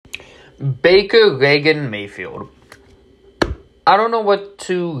Baker Reagan Mayfield. I don't know what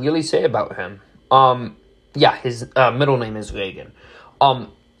to really say about him. Yeah, his middle name is Reagan.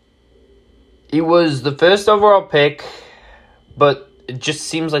 He was the first overall pick, but it just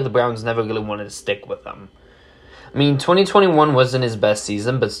seems like the Browns never really wanted to stick with him. I mean, 2021 wasn't his best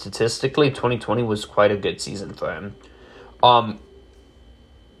season, but statistically, 2020 was quite a good season for him.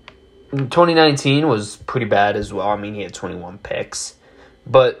 2019 was pretty bad as well. I mean, he had 21 picks.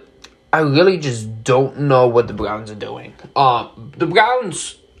 But I really just don't know what the Browns are doing. The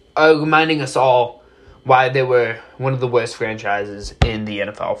Browns are reminding us all why they were one of the worst franchises in the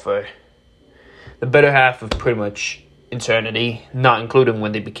NFL for the better half of pretty much eternity, not including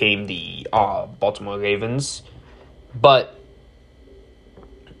when they became the Baltimore Ravens. But,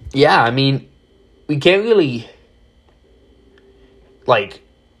 yeah, I mean, we can't really, I'm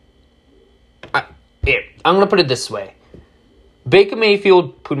going to put it this way. Baker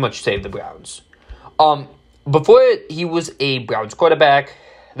Mayfield pretty much saved the Browns. Before he was a Browns quarterback,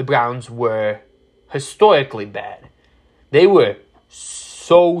 the Browns were historically bad. They were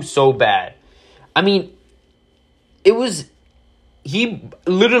so bad. I mean, he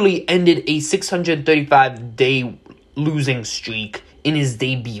literally ended a 635-day losing streak in his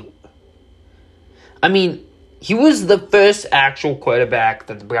debut. I mean, he was the first actual quarterback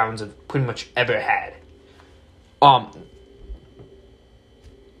that the Browns have pretty much ever had.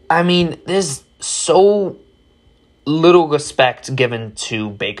 I mean, there's so little respect given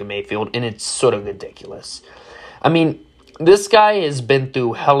to Baker Mayfield, and it's sort of ridiculous. I mean, this guy has been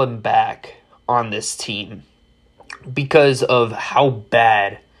through hell and back on this team because of how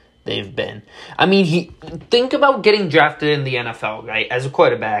bad they've been. I mean, think about getting drafted in the NFL, right, as a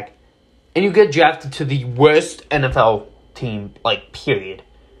quarterback, and you get drafted to the worst NFL team, period.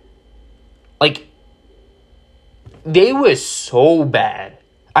 They were so bad.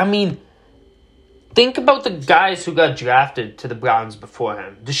 I mean, think about the guys who got drafted to the Browns before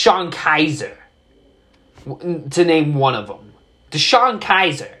him. DeShone Kizer, to name one of them. DeShone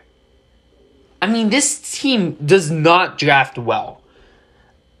Kizer. I mean, this team does not draft well.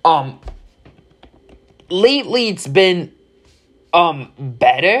 Lately it's been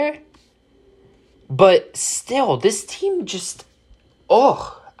better, but still, this team just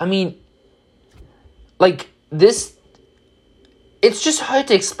it's just hard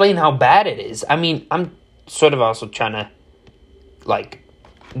to explain how bad it is. I mean, I'm sort of also trying to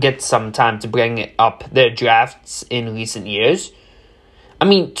get some time to bring up their drafts in recent years. I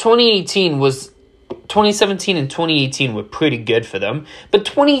mean, 2017 and 2018 were pretty good for them. But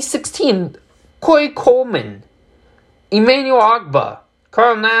 2016, Corey Coleman, Emmanuel Ogbah,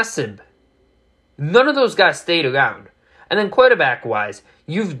 Carl Nassib, none of those guys stayed around. And then quarterback-wise,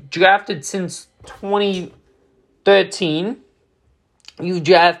 you've drafted since 2013. You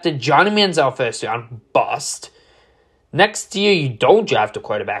drafted Johnny Manziel first round, bust. Next year, you don't draft a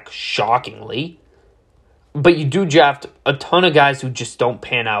quarterback, shockingly. But you do draft a ton of guys who just don't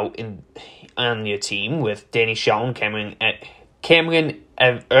pan out on your team, with Danny Shelton, Cameron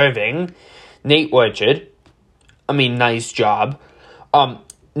Irving, Nate Orchard. I mean, nice job.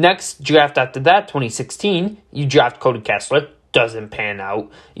 Next draft after that, 2016, you draft Cody Kessler, doesn't pan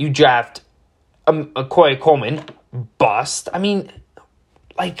out. You draft Corey Coleman, bust. I mean,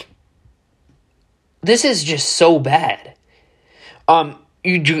 this is just so bad.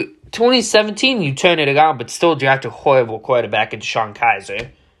 2017, you turn it around, but still draft a horrible quarterback in DeShone Kizer.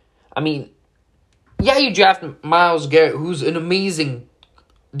 I mean, yeah, you draft Myles Garrett, who's an amazing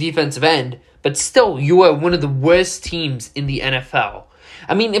defensive end, but still, you are one of the worst teams in the NFL.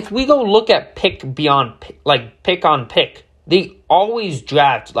 I mean, if we go look at pick on pick, they always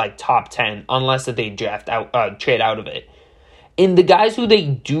draft top 10 unless that they trade out of it. And the guys who they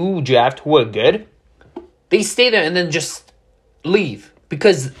do draft who are good, they stay there and then just leave.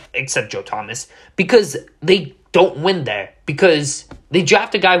 Except Joe Thomas, because they don't win there. Because they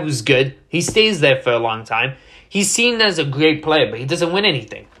draft a guy who's good, he stays there for a long time. He's seen as a great player, but he doesn't win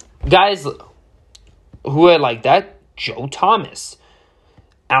anything. Guys who are like that, Joe Thomas,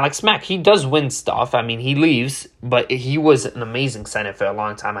 Alex Mack, he does win stuff. I mean, he leaves, but he was an amazing center for a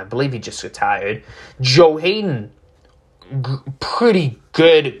long time. I believe he just retired. Joe Hayden, pretty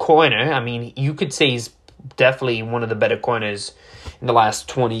good corner. I mean, you could say he's definitely one of the better corners in the last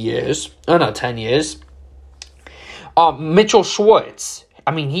 10 years. Mitchell Schwartz,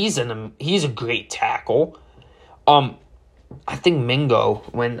 I mean, he's a great tackle. I think Mingo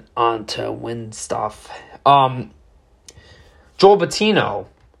went on to win stuff. Joel Bettino,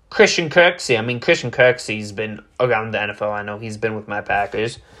 Christian Kirksey. I mean, Christian Kirksey's been around the NFL. I know he's been with my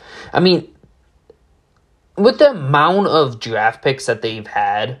Packers. I mean, with the amount of draft picks that they've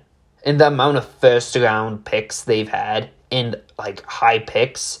had, and the amount of first-round picks they've had and, like, high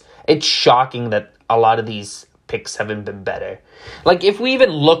picks, it's shocking that a lot of these picks haven't been better. Like, if we even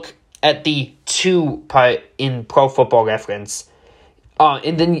look at the 2 part in Pro Football Reference,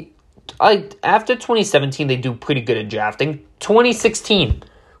 and then after 2017, they do pretty good at drafting. 2016,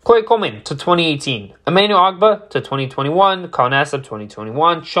 Corey Coleman to 2018. Emmanuel Ogbah to 2021. Colin Nassib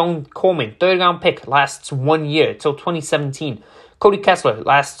 2021. Sean Coleman, 3rd-round pick, lasts 1 year till 2017. Cody Kessler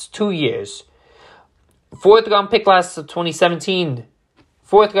lasts 2 years. 4th-round pick lasts to 2017.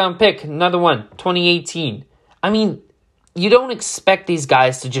 4th-round pick, another one, 2018. I mean, you don't expect these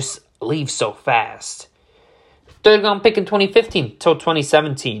guys to just leave so fast. 3rd-round pick in 2015 till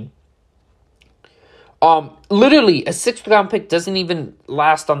 2017. Literally, a 6th-round pick doesn't even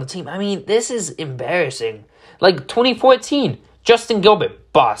last on the team. I mean, this is embarrassing. Like, 2014, Justin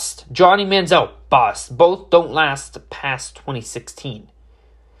Gilbert, bust. Johnny Manziel, bust. Both don't last past 2016.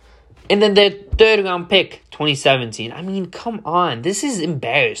 And then their 3rd-round pick, 2017. I mean, come on. This is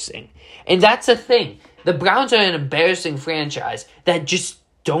embarrassing. And that's the thing. The Browns are an embarrassing franchise that just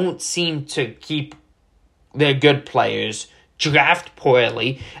don't seem to keep their good players, draft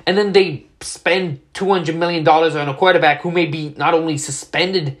poorly, and then they spend $200 million on a quarterback who may be not only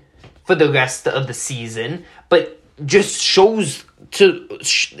suspended for the rest of the season, but just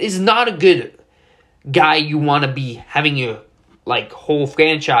is not a good guy you want to be having your, like, whole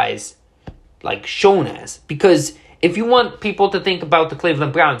franchise, like, shown as. Because if you want people to think about the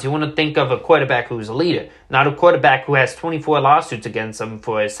Cleveland Browns, you want to think of a quarterback who's a leader, not a quarterback who has 24 lawsuits against him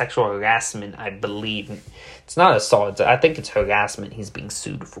for sexual harassment, I believe. It's not assault. I think it's harassment he's being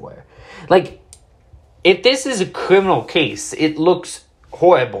sued for. Like, if this is a criminal case, it looks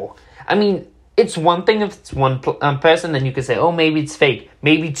horrible. I mean, it's one thing if it's one person, then you can say, oh, maybe it's fake.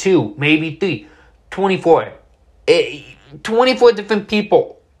 Maybe 2, maybe 3. 24. 24 different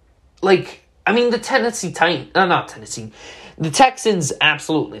people. Like, I mean, the Texans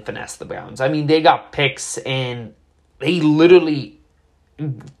absolutely finessed the Browns. I mean, they got picks, and they literally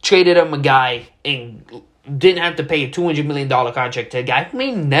traded him a guy and didn't have to pay a $200 million contract to a guy who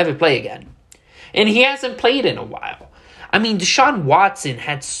may never play again. And he hasn't played in a while. I mean, Deshaun Watson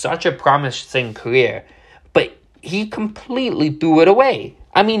had such a promising career, but he completely threw it away.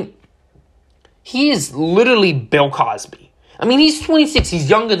 I mean, he is literally Bill Cosby. I mean, he's 26. He's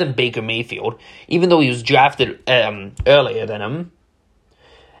younger than Baker Mayfield, even though he was drafted earlier than him.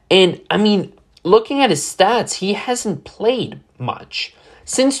 And, I mean, looking at his stats, he hasn't played much.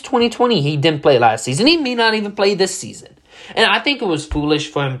 Since 2020, he didn't play last season. He may not even play this season. And I think it was foolish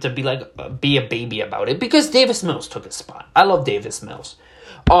for him to be a baby about it, because Davis Mills took his spot. I love Davis Mills.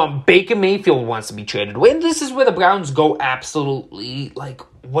 Baker Mayfield wants to be traded away. And this is where the Browns go absolutely, like,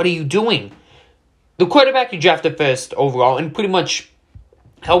 what are you doing? The quarterback you drafted first overall and pretty much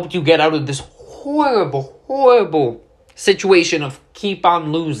helped you get out of this horrible, horrible situation of keep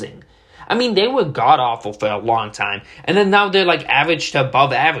on losing. I mean, they were god-awful for a long time. And then now they're, like, average to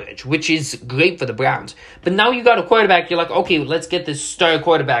above average, which is great for the Browns. But now you got a quarterback, you're like, okay, let's get this star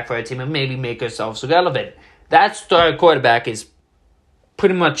quarterback for our team and maybe make ourselves relevant. That star quarterback is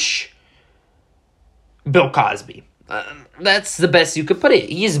pretty much Bill Cosby. That's the best you could put it.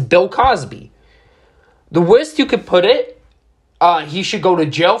 He is Bill Cosby. The worst you could put it, he should go to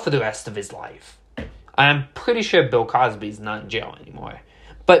jail for the rest of his life. I'm pretty sure Bill Cosby's not in jail anymore.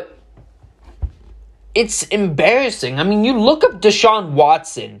 But it's embarrassing. I mean, you look up Deshaun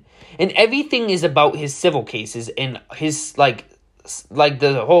Watson, and everything is about his civil cases and his, like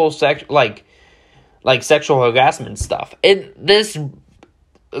the whole sexual harassment stuff. And this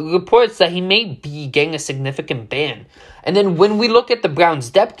reports that he may be getting a significant ban. And then when we look at the Browns'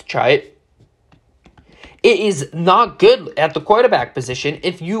 depth chart, it is not good at the quarterback position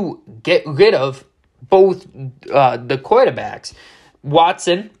if you get rid of both the quarterbacks.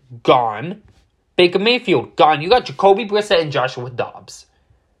 Watson, gone. Baker Mayfield, gone. You got Jacoby Brissett and Joshua Dobbs.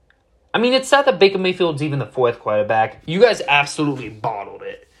 I mean, it's sad that Baker Mayfield's even the 4th quarterback. You guys absolutely bottled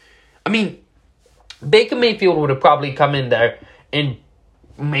it. I mean, Baker Mayfield would have probably come in there and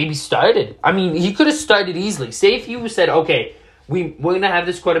maybe started. I mean, he could have started easily. Say if you said, okay, we're going to have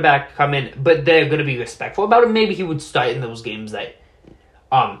this quarterback come in, but they're going to be respectful about it. Maybe he would start in those games that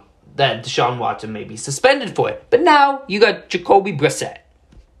Deshaun Watson may be suspended for it. But now you got Jacoby Brissett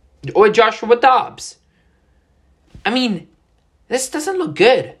or Joshua Dobbs. I mean, this doesn't look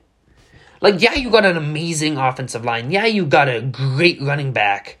good. Like, yeah, you got an amazing offensive line. Yeah, you got a great running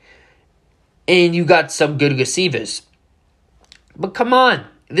back. And you got some good receivers. But come on,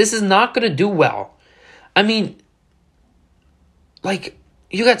 this is not going to do well. I mean, like,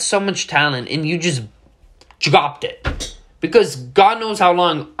 you got so much talent and you just dropped it. Because God knows how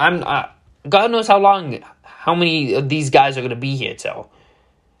long how many of these guys are going to be here till.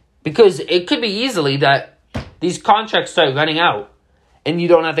 Because it could be easily that these contracts start running out and you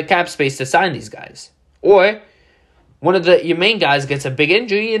don't have the cap space to sign these guys. Or one of your main guys gets a big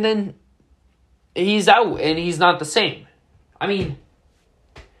injury and then he's out and he's not the same. I mean,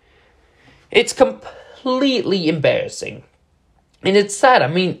 it's completely embarrassing. And it's sad. I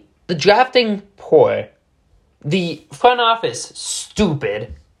mean, the drafting poor. The front office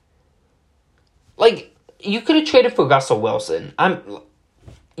stupid. Like, you could have traded for Russell Wilson.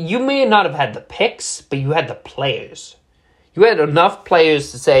 You may not have had the picks, but you had the players. You had enough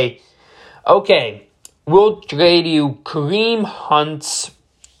players to say, okay, we'll trade you Kareem Hunt,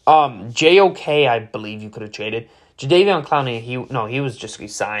 JOK, I believe you could have traded. Jadeveon Clowney, he was just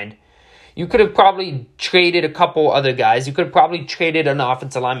re-signed. You could have probably traded a couple other guys. You could have probably traded an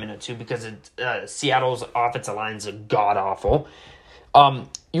offensive lineman or two because Seattle's offensive lines are god-awful.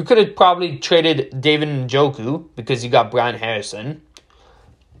 You could have probably traded David Njoku because you got Brian Harrison.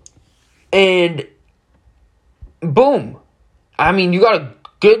 And boom. I mean, you got a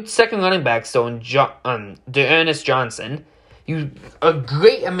good second running back still in D'Ernest Johnson. You are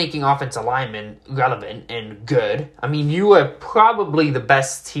great at making offensive linemen relevant and good. I mean, you are probably the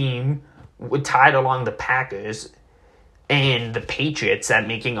best team tied along the Packers and the Patriots at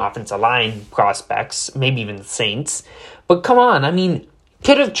making offensive line prospects, maybe even the Saints. But come on, I mean,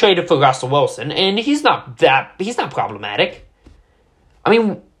 could have traded for Russell Wilson, and he's not problematic. I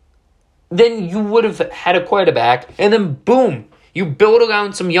mean, then you would have had a quarterback, and then boom, you build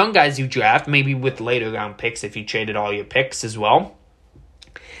around some young guys you draft, maybe with later round picks if you traded all your picks as well,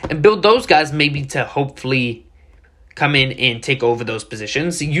 and build those guys maybe to hopefully come in and take over those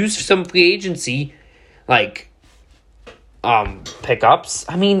positions. Use some free agency, pickups.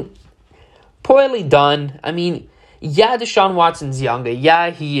 I mean, poorly done. I mean, yeah, Deshaun Watson's younger.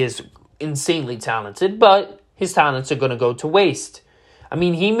 Yeah, he is insanely talented, but his talents are going to go to waste. I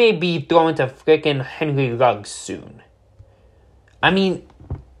mean, he may be throwing to frickin' Henry Ruggs soon. I mean,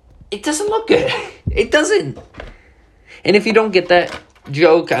 it doesn't look good. It doesn't. And if you don't get that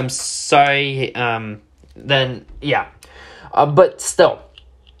joke, I'm sorry. Then, yeah. But still,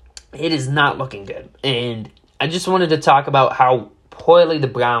 it is not looking good. And I just wanted to talk about how poorly the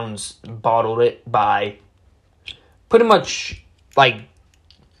Browns bottled it by pretty much, like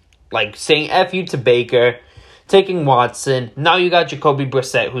saying F you to Baker, taking Watson. Now you got Jacoby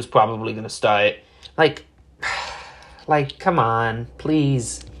Brissett, who's probably going to start. Like, come on,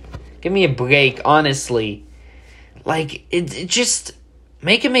 please. Give me a break, honestly. It just,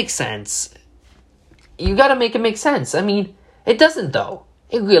 make it make sense. You got to make it make sense. I mean, it doesn't, though.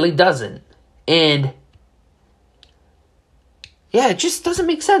 It really doesn't. And, yeah, it just doesn't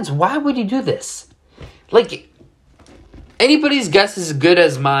make sense. Why would you do this? Anybody's guess is as good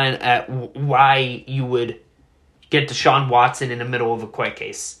as mine at why you would get Deshaun Watson in the middle of a court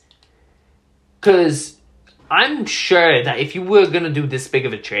case. Because I'm sure that if you were going to do this big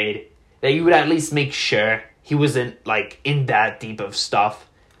of a trade, that you would at least make sure he wasn't, in that deep of stuff.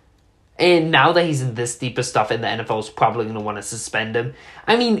 And now that he's in this deep of stuff, and the NFL is probably going to want to suspend him.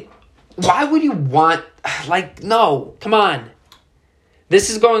 I mean, why would you want... no, come on.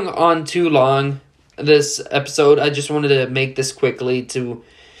 This is going on too long, this episode. I just wanted to make this quickly to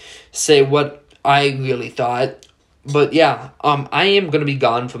say what I really thought. But yeah, I am going to be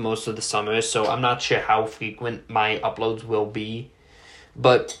gone for most of the summer, so I'm not sure how frequent my uploads will be.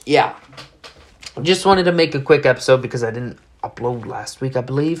 But yeah, just wanted to make a quick episode because I didn't upload last week, I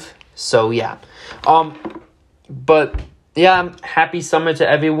believe. So yeah, but yeah, happy summer to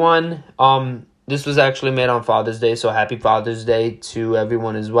everyone. This was actually made on Father's Day, so happy Father's Day to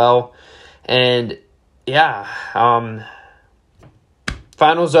everyone as well. And yeah,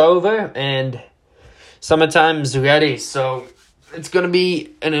 finals are over and summertime's ready, so it's going to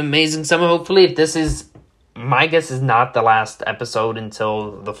be an amazing summer. Hopefully, if this is, my guess is not the last episode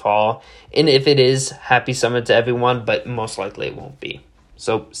until the fall. And if it is, happy summer to everyone, but most likely it won't be.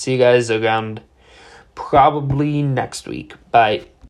 So, see you guys around probably next week. Bye.